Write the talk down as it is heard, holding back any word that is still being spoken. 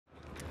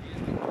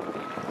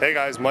Hey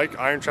guys, Mike,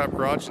 IronTrap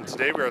Garage, and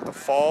today we're at the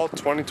Fall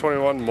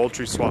 2021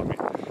 Moultrie Swap Meet.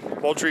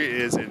 Moultrie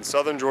is in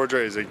southern Georgia,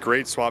 is a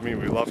great swap meet.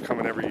 We love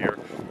coming every year.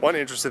 One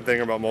interesting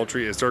thing about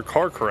Moultrie is their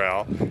car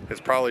corral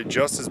is probably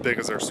just as big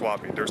as their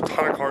swap meet. There's a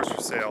ton of cars for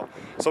sale.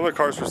 Some of the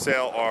cars for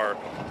sale are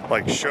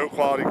like show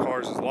quality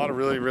cars. There's a lot of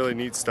really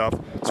neat stuff.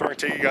 So we're gonna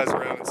take you guys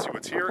around and see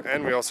what's here,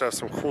 and we also have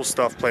some cool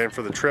stuff planned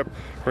for the trip.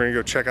 We're gonna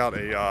go check out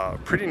a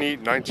pretty neat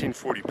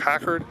 1940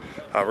 Packard.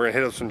 We're gonna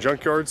hit up some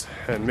junkyards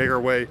and make our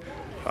way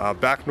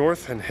back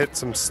north and hit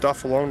some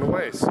stuff along the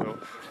way. So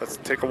let's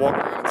take a walk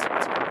around and see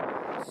what's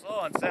here. Slow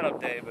on setup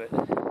day,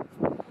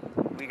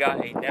 but we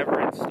got a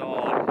never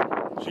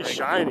installed. She's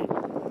shiny.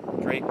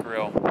 Drake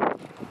grill.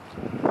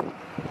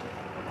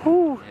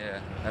 Whew.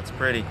 Yeah, that's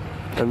pretty.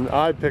 And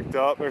I picked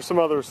up, there's some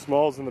other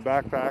smalls in the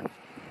backpack.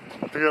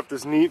 I picked up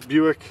this neat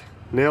Buick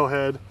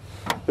nailhead.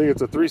 I think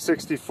it's a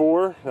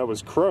 364 that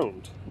was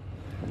chromed.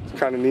 It's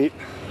kind of neat.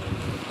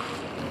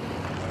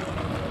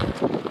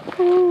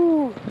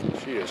 Woo.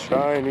 She is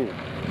shiny.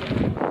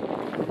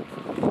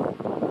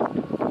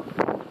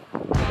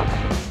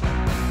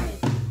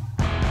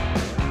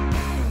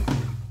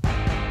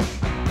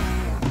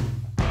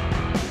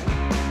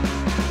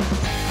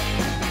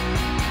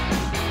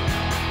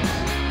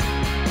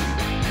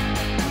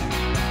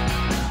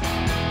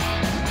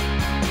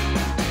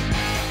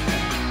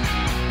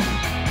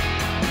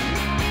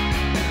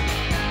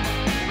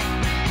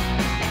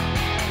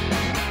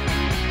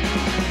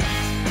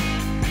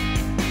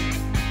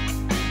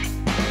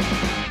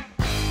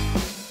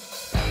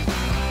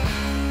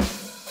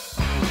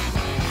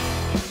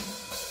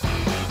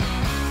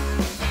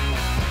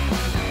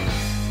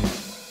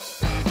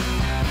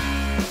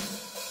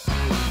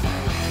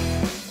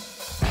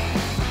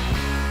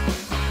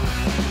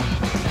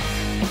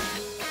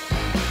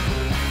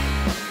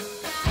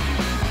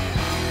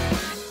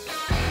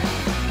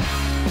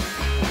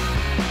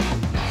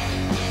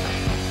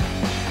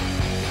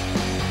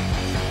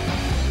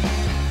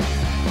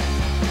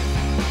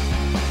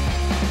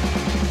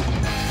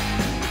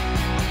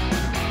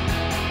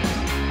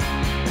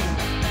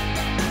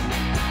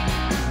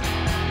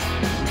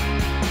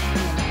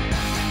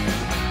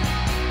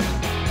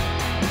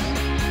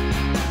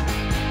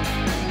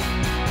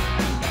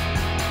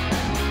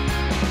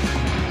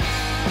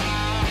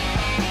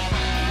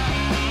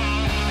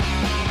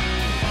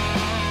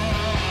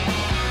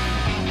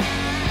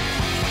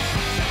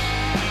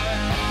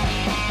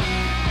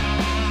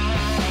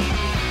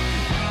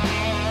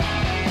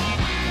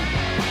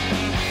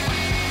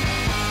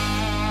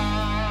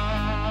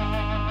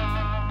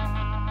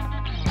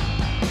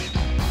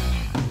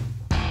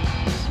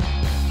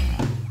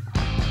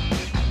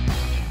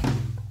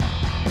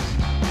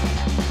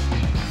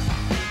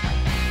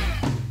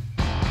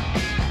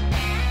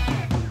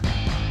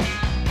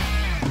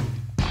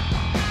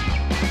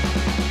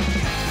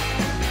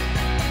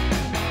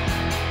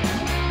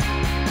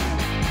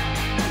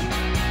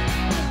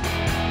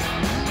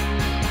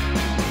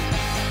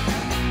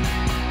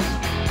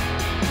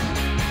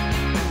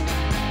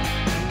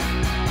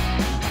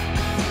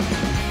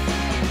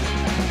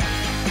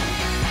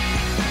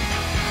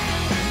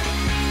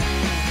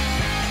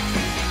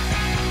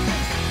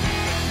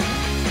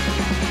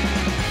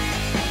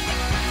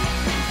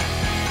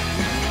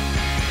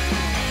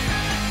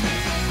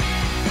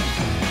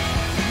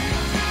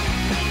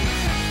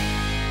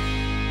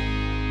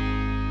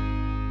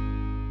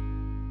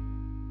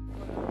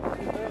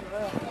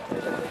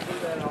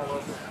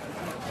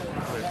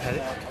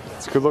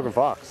 It's a good looking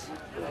fox.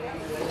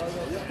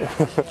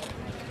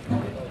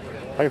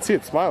 I can see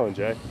it smiling,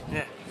 Jay.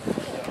 Yeah.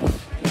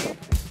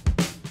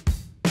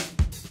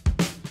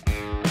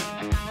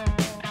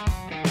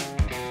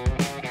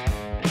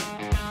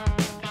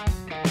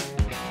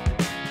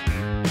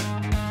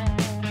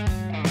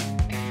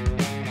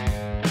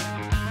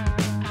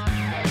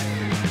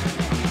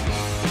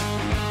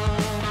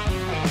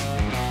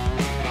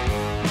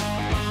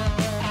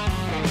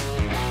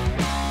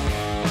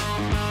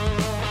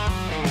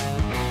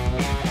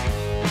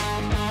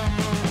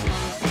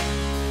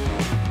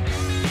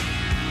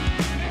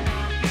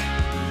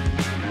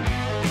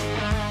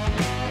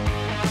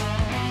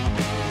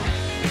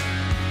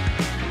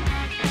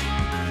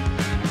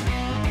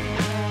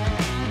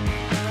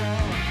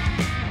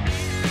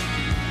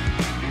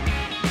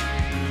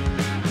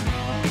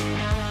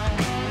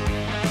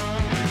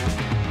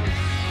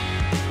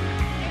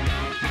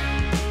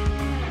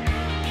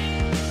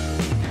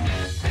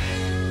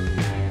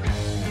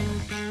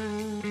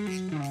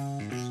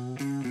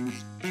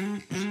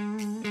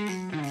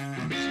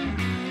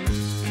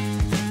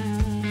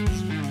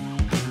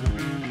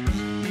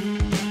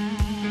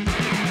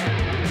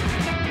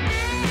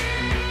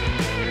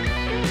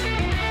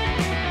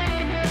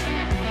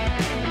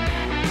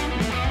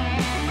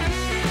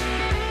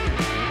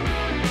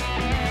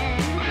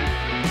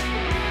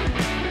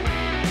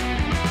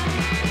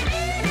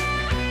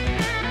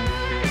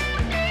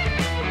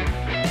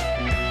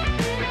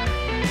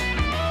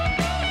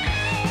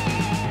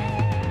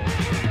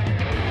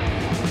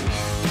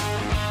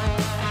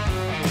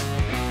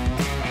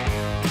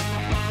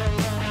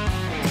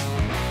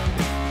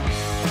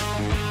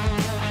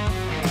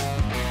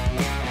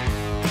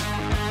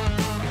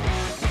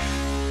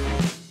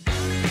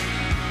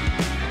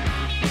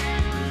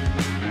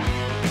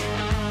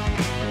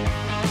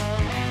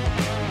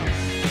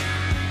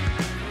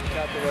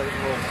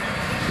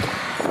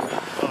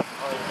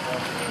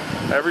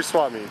 Every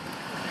swap meet,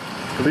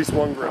 at least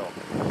one grill.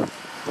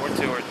 Or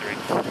 2 or 3.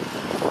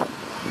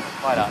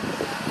 Why not?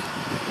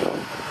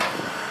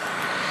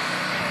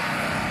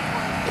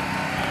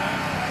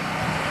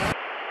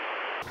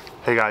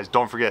 Hey guys,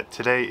 don't forget,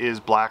 today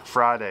is Black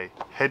Friday.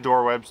 Head to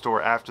our web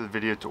store after the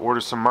video to order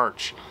some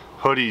merch.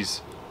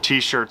 Hoodies,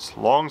 t-shirts,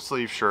 long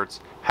sleeve shirts,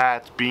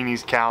 hats,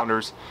 beanies,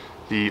 calendars,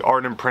 the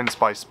art and prints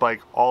by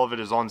Spike, all of it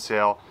is on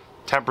sale.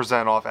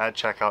 10% off at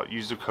checkout.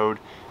 Use the code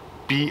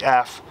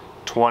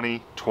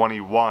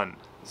BF2021.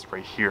 It's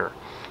right here.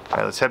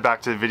 Alright, let's head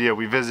back to the video.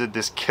 We visited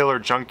this killer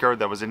junkyard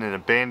that was in an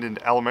abandoned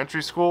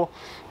elementary school,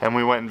 and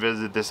we went and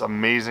visited this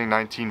amazing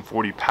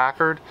 1940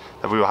 Packard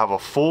that we will have a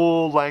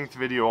full-length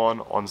video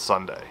on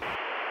Sunday.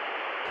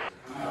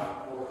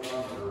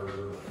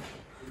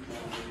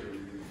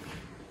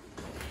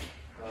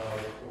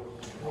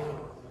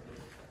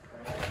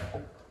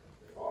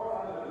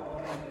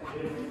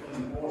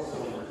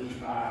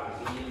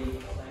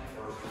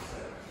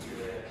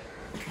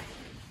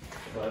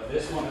 But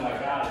this one that I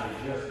got is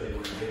just been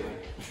rebuilt.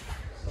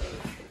 So,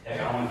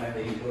 heck, I don't think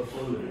they can put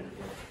fluid in it.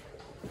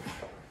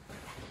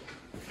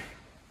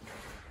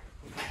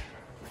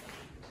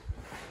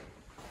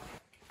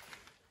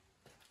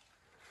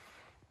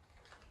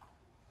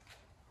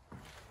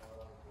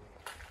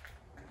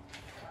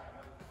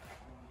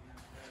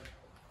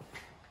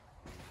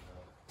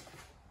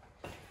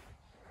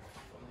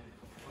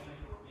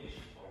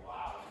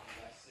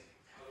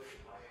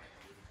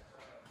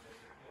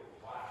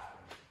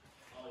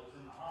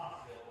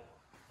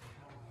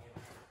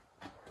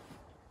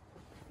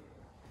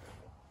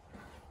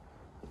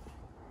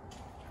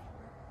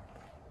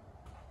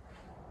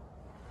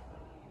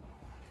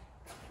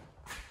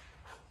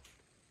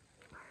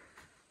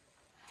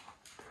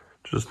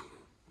 Just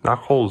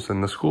knock holes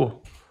in the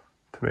school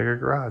to make a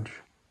garage.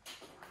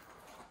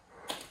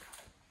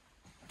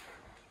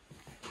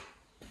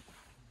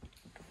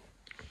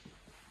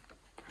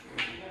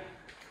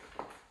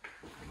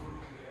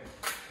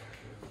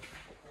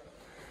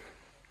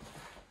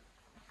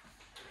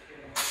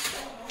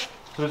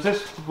 So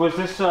was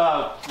this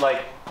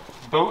like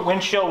boat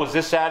windshield? Was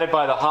this added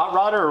by the hot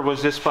rodder, or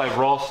was this by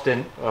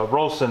Rollson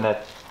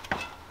that?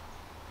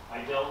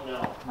 I don't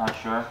know. Not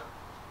sure.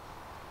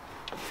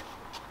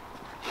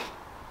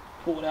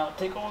 Pull it out,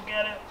 take a look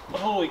at it.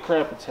 Holy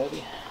crap, it's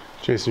heavy.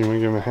 Jason, you want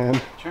to give him a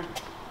hand? Sure.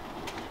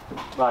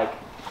 Like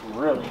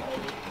really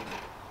heavy.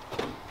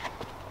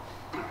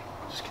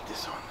 Just get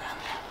this on then.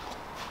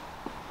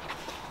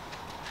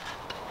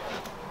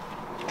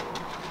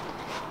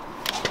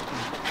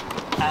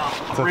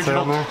 What's that say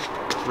on there?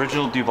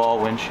 Original Duval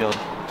windshield.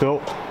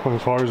 Built when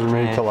cars were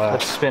made to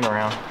Let's last. spin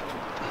around.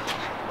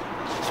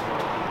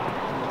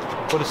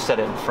 We'll just set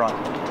it in front.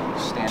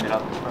 Stand it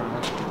up in front of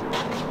it.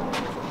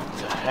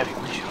 It's a heavy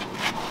windshield.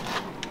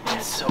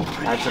 It's so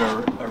pretty. That's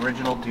an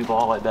original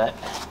Duval, I bet.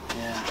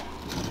 Yeah.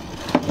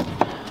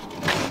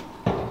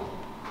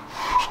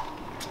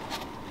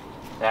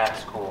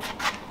 That's cool.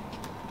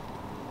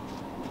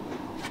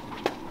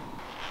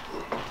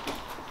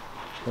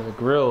 So the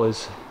grill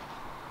is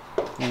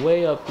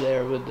way up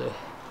there with the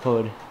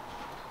hood.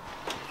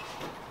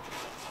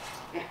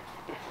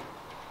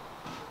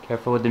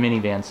 Careful with the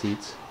minivan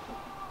seats.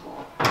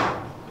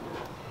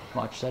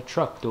 Watch that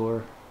truck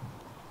door.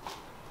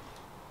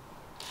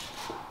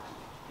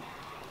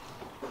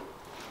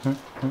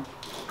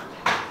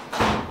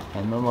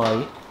 And the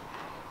light.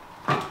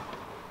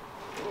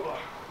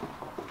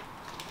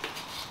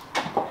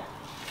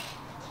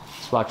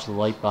 Let's watch the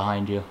light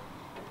behind you.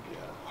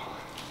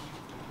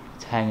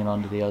 It's hanging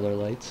onto the other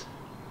lights.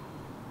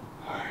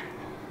 Do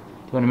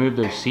you want to move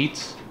those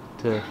seats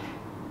to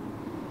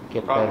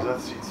get better?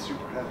 That seat's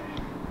super heavy.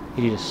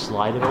 Can you just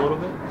slide it a little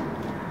bit?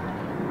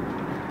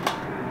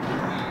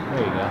 There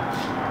you go.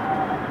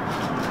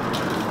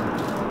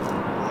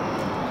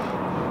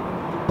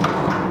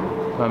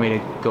 Want me to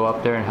go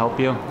up there and help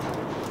you?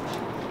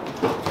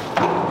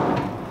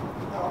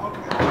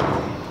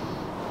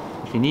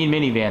 If you need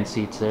minivan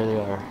seats, there they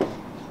are.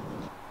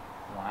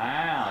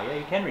 Wow, yeah,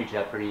 you can reach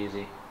that pretty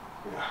easy.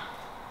 Yeah.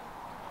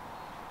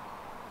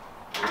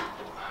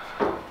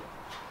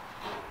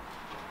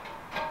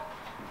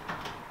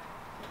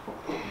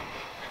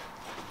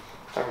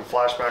 Having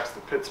flashbacks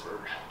to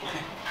Pittsburgh.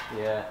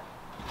 Yeah.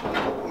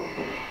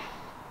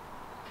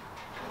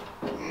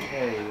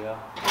 There you go.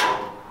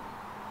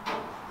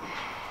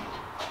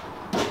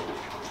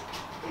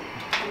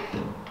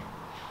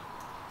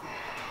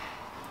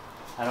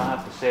 I don't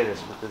have to say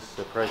this, but this is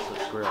a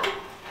priceless grill.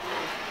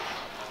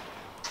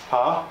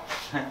 Huh?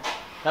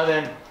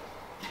 Nothing.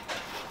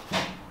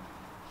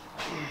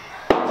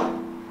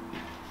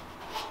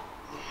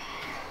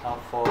 How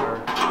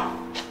far?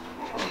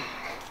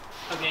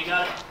 Okay,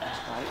 got it.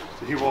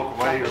 So he walked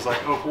away, he was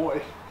like, oh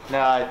boy. No,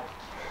 I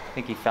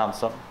think he found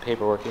some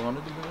paperwork he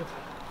wanted to move.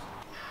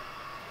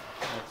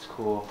 That's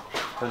cool.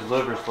 Those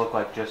louvers look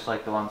like just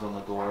like the ones on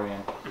the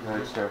DeLorean.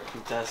 Roadster.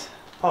 It does.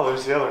 Oh,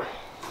 there's the other.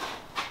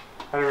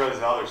 I didn't realize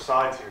the other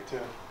side's here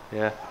too.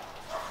 Yeah.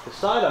 The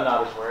side I'm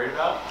not as worried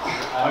about.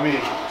 I mean,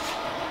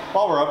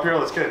 while we're up here,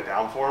 let's get it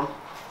down for him.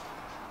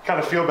 kind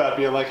of feel bad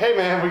being like, hey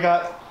man, we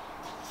got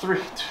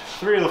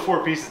three of the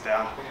 4 pieces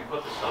down. We can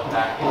put the stuff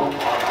back in.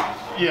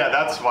 Yeah,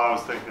 that's what I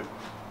was thinking.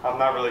 I'm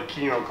not really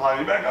keen on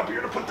climbing back up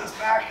here to put this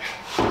back.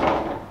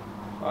 All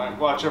right,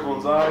 watch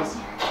everyone's eyes.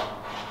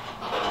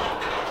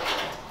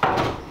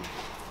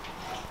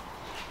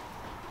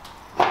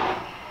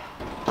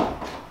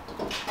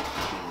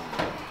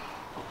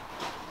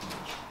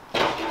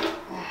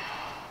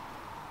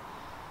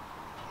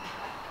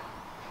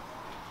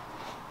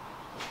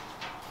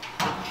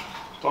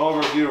 To all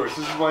of our viewers,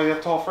 this is why you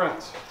have tall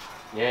friends.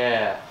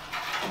 Yeah.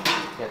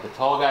 Got the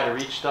tall guy to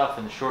reach stuff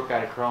and the short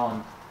guy to crawl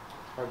and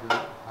hard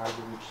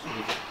to reach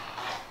speed.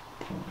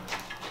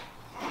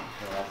 Yeah,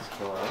 that's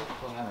killer.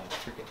 Look how many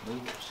freaking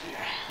movers.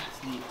 Yeah,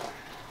 that's neat.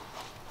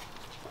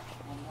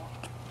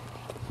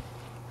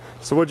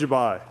 So what'd you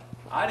buy?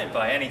 I didn't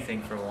buy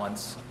anything for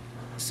once.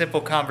 Simple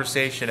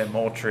conversation at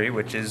Moultrie,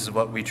 which is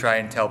what we try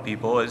and tell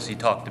people, is you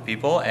talk to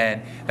people,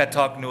 and got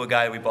talking to a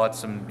guy we bought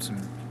some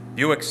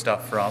Buick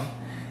stuff from.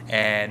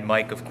 And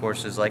Mike, of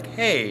course, is like,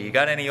 hey, you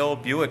got any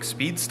old Buick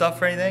speed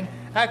stuff or anything?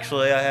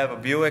 Actually, I have a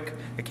Buick.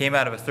 It came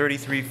out of a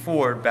 33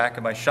 Ford back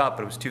in my shop,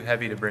 but it was too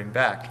heavy to bring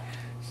back.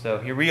 So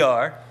here we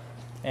are.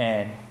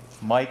 And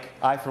Mike,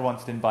 I for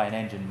once didn't buy an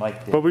engine.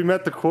 Mike did. But we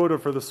met the quota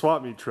for the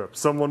swap meet trip.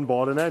 Someone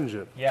bought an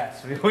engine.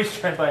 Yes, we always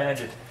try and buy an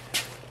engine.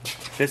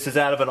 This is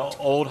out of an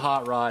old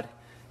hot rod.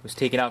 It was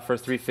taken out for a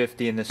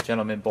 350, and this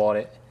gentleman bought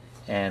it.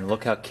 And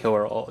look how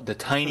killer, the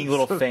tiny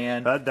little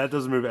fan. That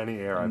doesn't move any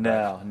air, I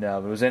bet. No.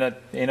 It was in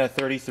a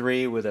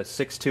 33 with a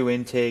 6.2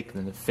 intake,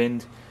 and the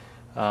finned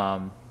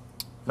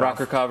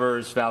rocker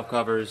covers, valve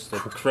covers, the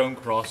chrome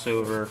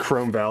crossover.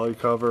 Chrome valley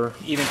cover.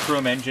 Even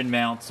chrome engine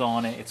mounts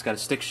on it. It's got a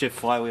stick shift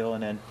flywheel,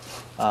 and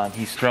then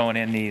he's throwing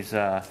in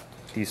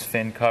these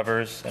fin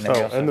covers. And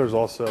then And there's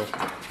also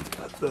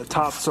the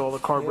top, so all the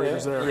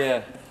carburetors there.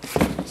 Yeah.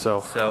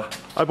 So So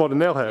I bought a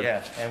nailhead.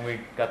 yeah, and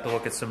we got to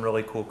look at some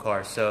really cool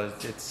cars. So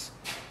it's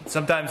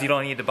sometimes you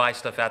don't need to buy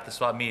stuff at the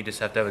swap meet. You just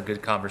have to have a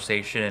good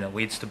conversation, and it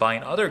leads to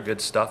buying other good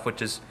stuff,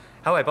 which is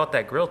how I bought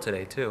that grill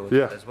today too,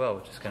 as well,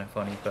 which is kind of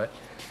funny. But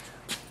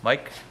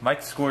Mike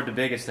scored the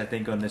biggest, I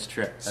think, on this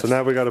trip. So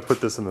now we got to put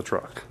this in the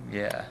truck.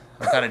 Yeah,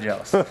 I'm kind of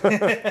jealous.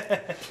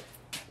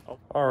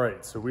 All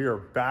right, so we are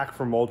back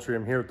from Moultrie.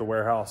 I'm here at the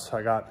warehouse.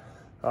 I got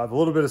the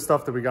little bit of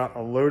stuff that we got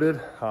unloaded.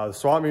 The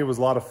swap meet was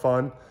a lot of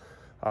fun.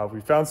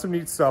 We found some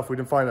neat stuff. We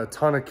didn't find a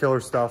ton of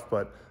killer stuff,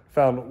 but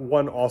found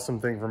one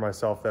awesome thing for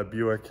myself, that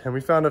Buick. And we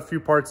found a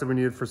few parts that we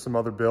needed for some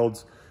other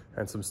builds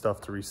and some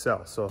stuff to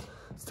resell. So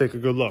let's take a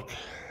good look.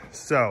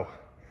 So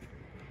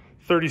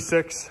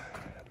 36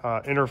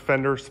 inner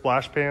fender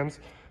splash pans.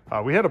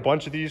 We had a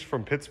bunch of these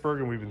from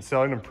Pittsburgh, and we've been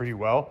selling them pretty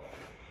well.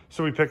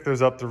 So we picked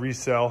those up to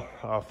resell.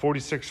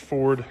 46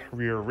 Ford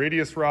rear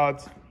radius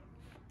rods.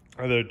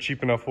 They're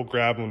cheap enough, we'll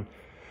grab them.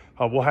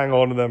 We'll hang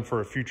on to them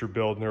for a future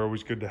build, and they're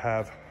always good to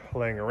have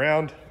laying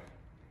around.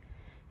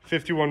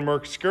 51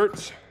 Merc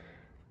skirts.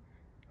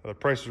 The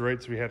price was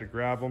right, so we had to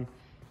grab them.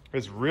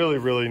 It's really,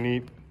 really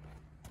neat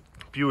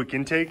Buick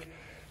intake.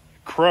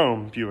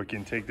 Chrome Buick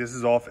intake. This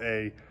is off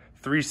a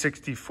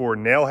 364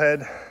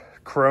 nailhead,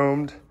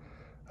 chromed.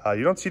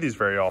 You don't see these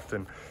very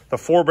often. The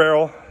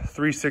 4-barrel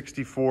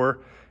 364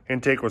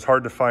 intake was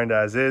hard to find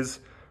as is.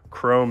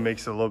 Chrome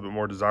makes it a little bit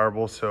more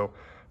desirable, so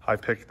I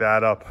picked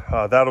that up.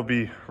 That'll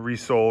be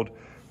resold.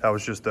 That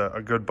was just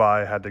a good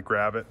buy. I had to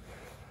grab it.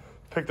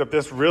 Picked up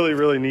this really,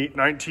 really neat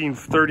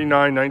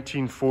 1939,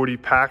 1940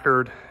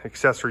 Packard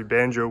accessory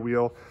banjo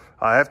wheel.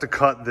 I have to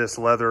cut this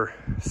leather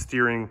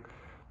steering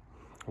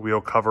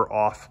wheel cover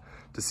off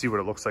to see what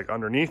it looks like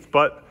underneath,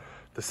 but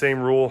the same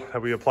rule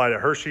that we applied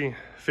at Hershey,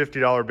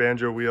 $50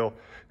 banjo wheel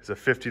is a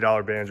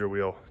 $50 banjo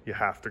wheel. You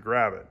have to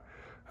grab it.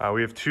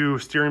 We have 2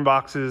 steering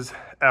boxes,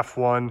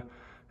 F1,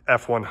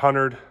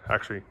 F100,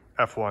 actually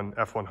F1,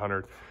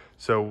 F100.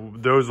 So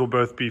those will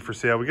both be for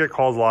sale. We get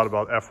calls a lot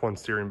about F1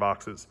 steering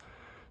boxes.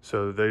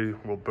 So they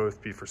will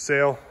both be for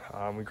sale.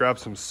 We grabbed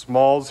some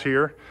smalls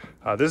here.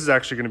 This is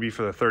actually gonna be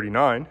for the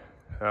 39.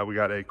 We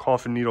got a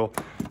coffin needle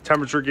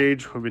temperature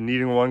gauge. We've been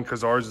needing one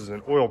because ours is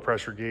an oil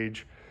pressure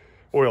gauge,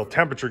 oil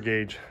temperature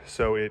gauge.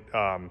 So it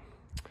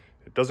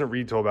doesn't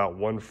read till about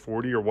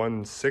 140 or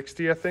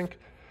 160, I think.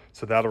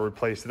 So that'll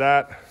replace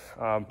that.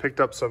 Picked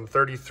up some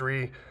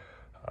 33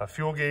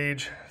 fuel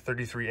gauge,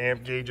 33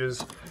 amp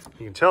gauges.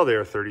 You can tell they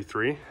are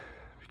 33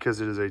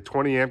 because it is a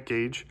 20 amp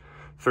gauge.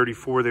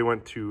 34, they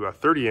went to a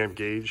 30 amp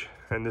gauge,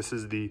 and this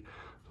is the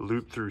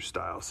loop through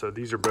style. So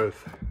these are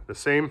both the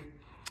same.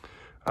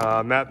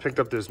 Matt picked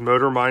up this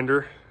motor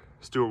minder,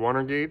 Stewart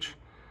Warner gauge.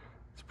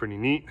 It's pretty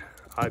neat.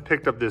 I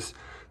picked up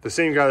the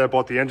same guy that I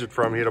bought the engine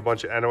from. He had a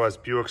bunch of NOS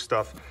Buick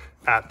stuff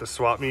at the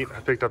swap meet. I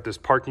picked up this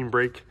parking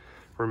brake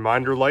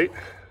reminder light.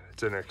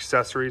 It's an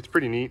accessory. It's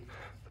pretty neat.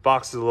 The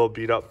box is a little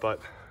beat up, but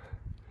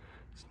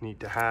it's neat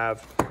to have.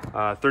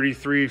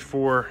 33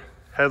 for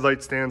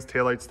headlight stands,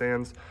 taillight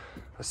stands.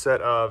 A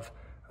set of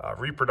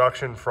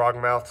reproduction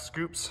frogmouth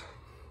scoops.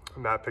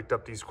 Matt picked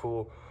up these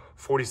cool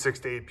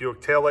 46-8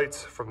 Buick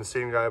taillights from the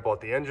same guy I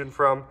bought the engine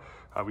from.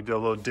 We did a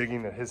little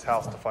digging at his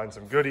house to find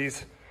some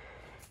goodies.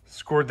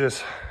 Scored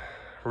this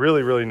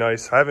Really, really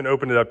nice. I haven't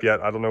opened it up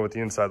yet. I don't know what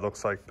the inside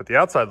looks like, but the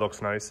outside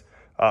looks nice.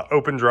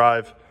 Open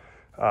drive,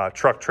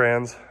 truck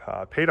trans.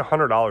 Paid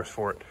 $100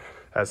 for it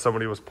as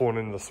somebody was pulling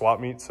into the swap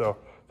meet, so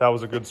that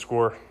was a good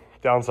score.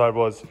 Downside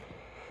was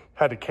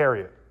had to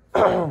carry it.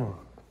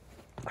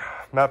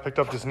 Matt picked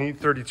up this neat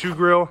 32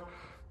 grill.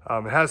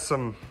 It has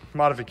some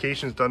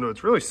modifications done to it.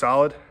 It's really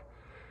solid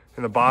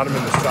in the bottom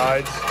and the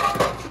sides.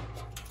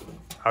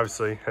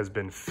 Obviously has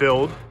been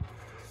filled,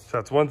 so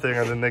that's one thing.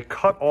 And then they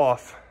cut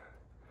off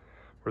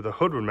where the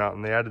hood would mount,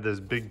 and they added this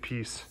big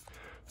piece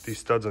with these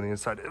studs on the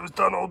inside. It was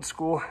done old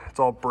school. It's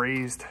all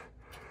brazed.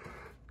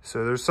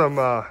 So there's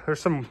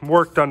some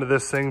work done to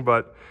this thing,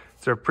 but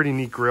it's a pretty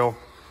neat grill.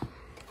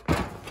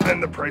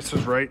 And the price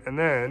was right. And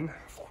then,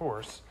 of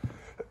course,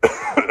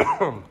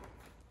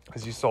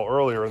 as you saw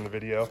earlier in the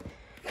video,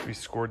 we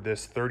scored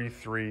this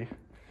 33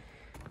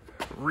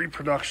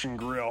 reproduction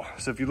grill.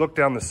 So if you look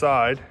down the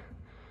side,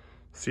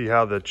 see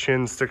how the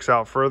chin sticks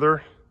out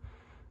further,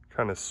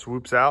 kind of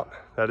swoops out.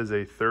 That is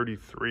a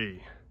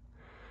 33.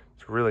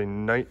 It's really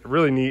neat.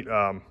 Really neat.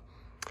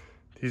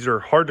 These are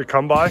hard to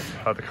come by.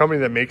 The company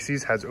that makes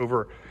these has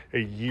over a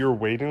year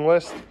waiting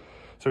list.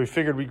 So we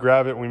figured we'd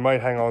grab it. We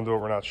might hang on to it.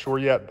 We're not sure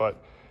yet,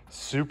 but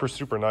super,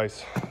 super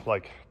nice.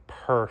 Like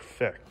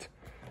perfect.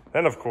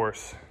 Then of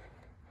course,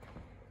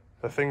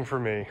 the thing for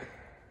me,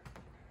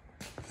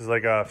 this is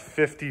like a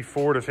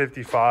 54 to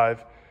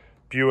 55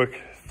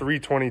 Buick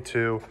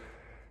 322,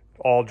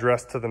 all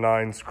dressed to the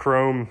nines,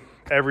 chrome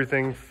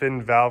everything,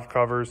 fin valve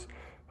covers,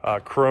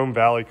 chrome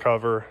valley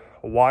cover,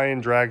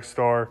 Hawaiian drag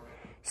star,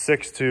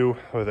 6.2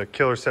 with a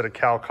killer set of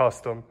Cal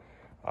Custom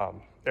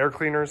air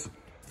cleaners.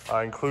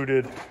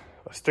 Included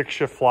a stick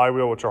shift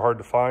flywheel, which are hard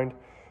to find.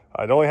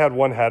 It only had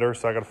one header,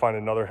 so I gotta find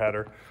another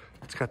header.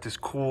 It's got this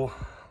cool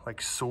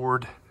like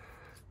sword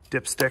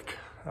dipstick,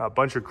 a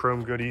bunch of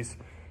chrome goodies,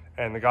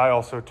 and the guy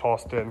also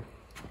tossed in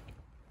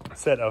a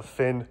set of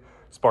fin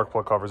spark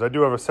plug covers. I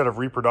do have a set of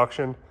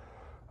reproduction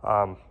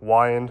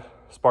Hawaiian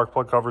spark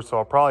plug covers, so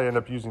I'll probably end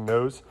up using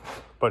those,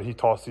 but he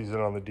tossed these in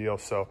on the deal.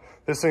 So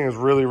this thing is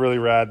really, really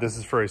rad. This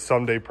is for a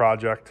someday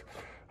project,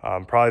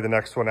 probably the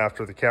next one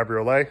after the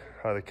Cabriolet.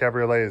 The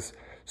Cabriolet is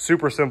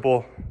super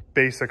simple,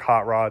 basic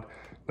hot rod,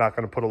 not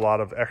going to put a lot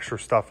of extra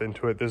stuff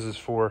into it. This is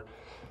for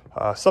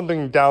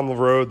something down the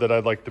road that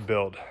I'd like to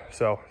build.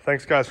 So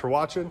thanks guys for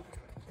watching.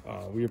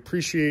 We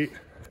appreciate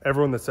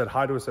everyone that said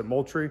hi to us at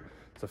Moultrie.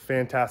 It's a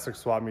fantastic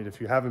swap meet.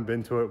 If you haven't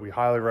been to it, we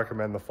highly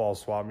recommend the fall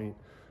swap meet.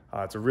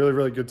 It's a really,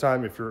 really good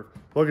time. If you're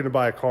looking to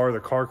buy a car, the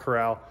car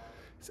corral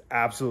is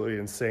absolutely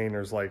insane.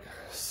 There's like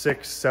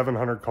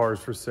 600-700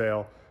 cars for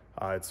sale.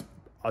 It's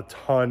a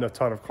ton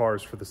of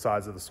cars for the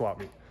size of the swap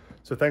meet.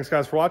 So thanks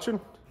guys for watching.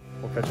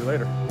 We'll catch you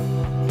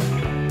later.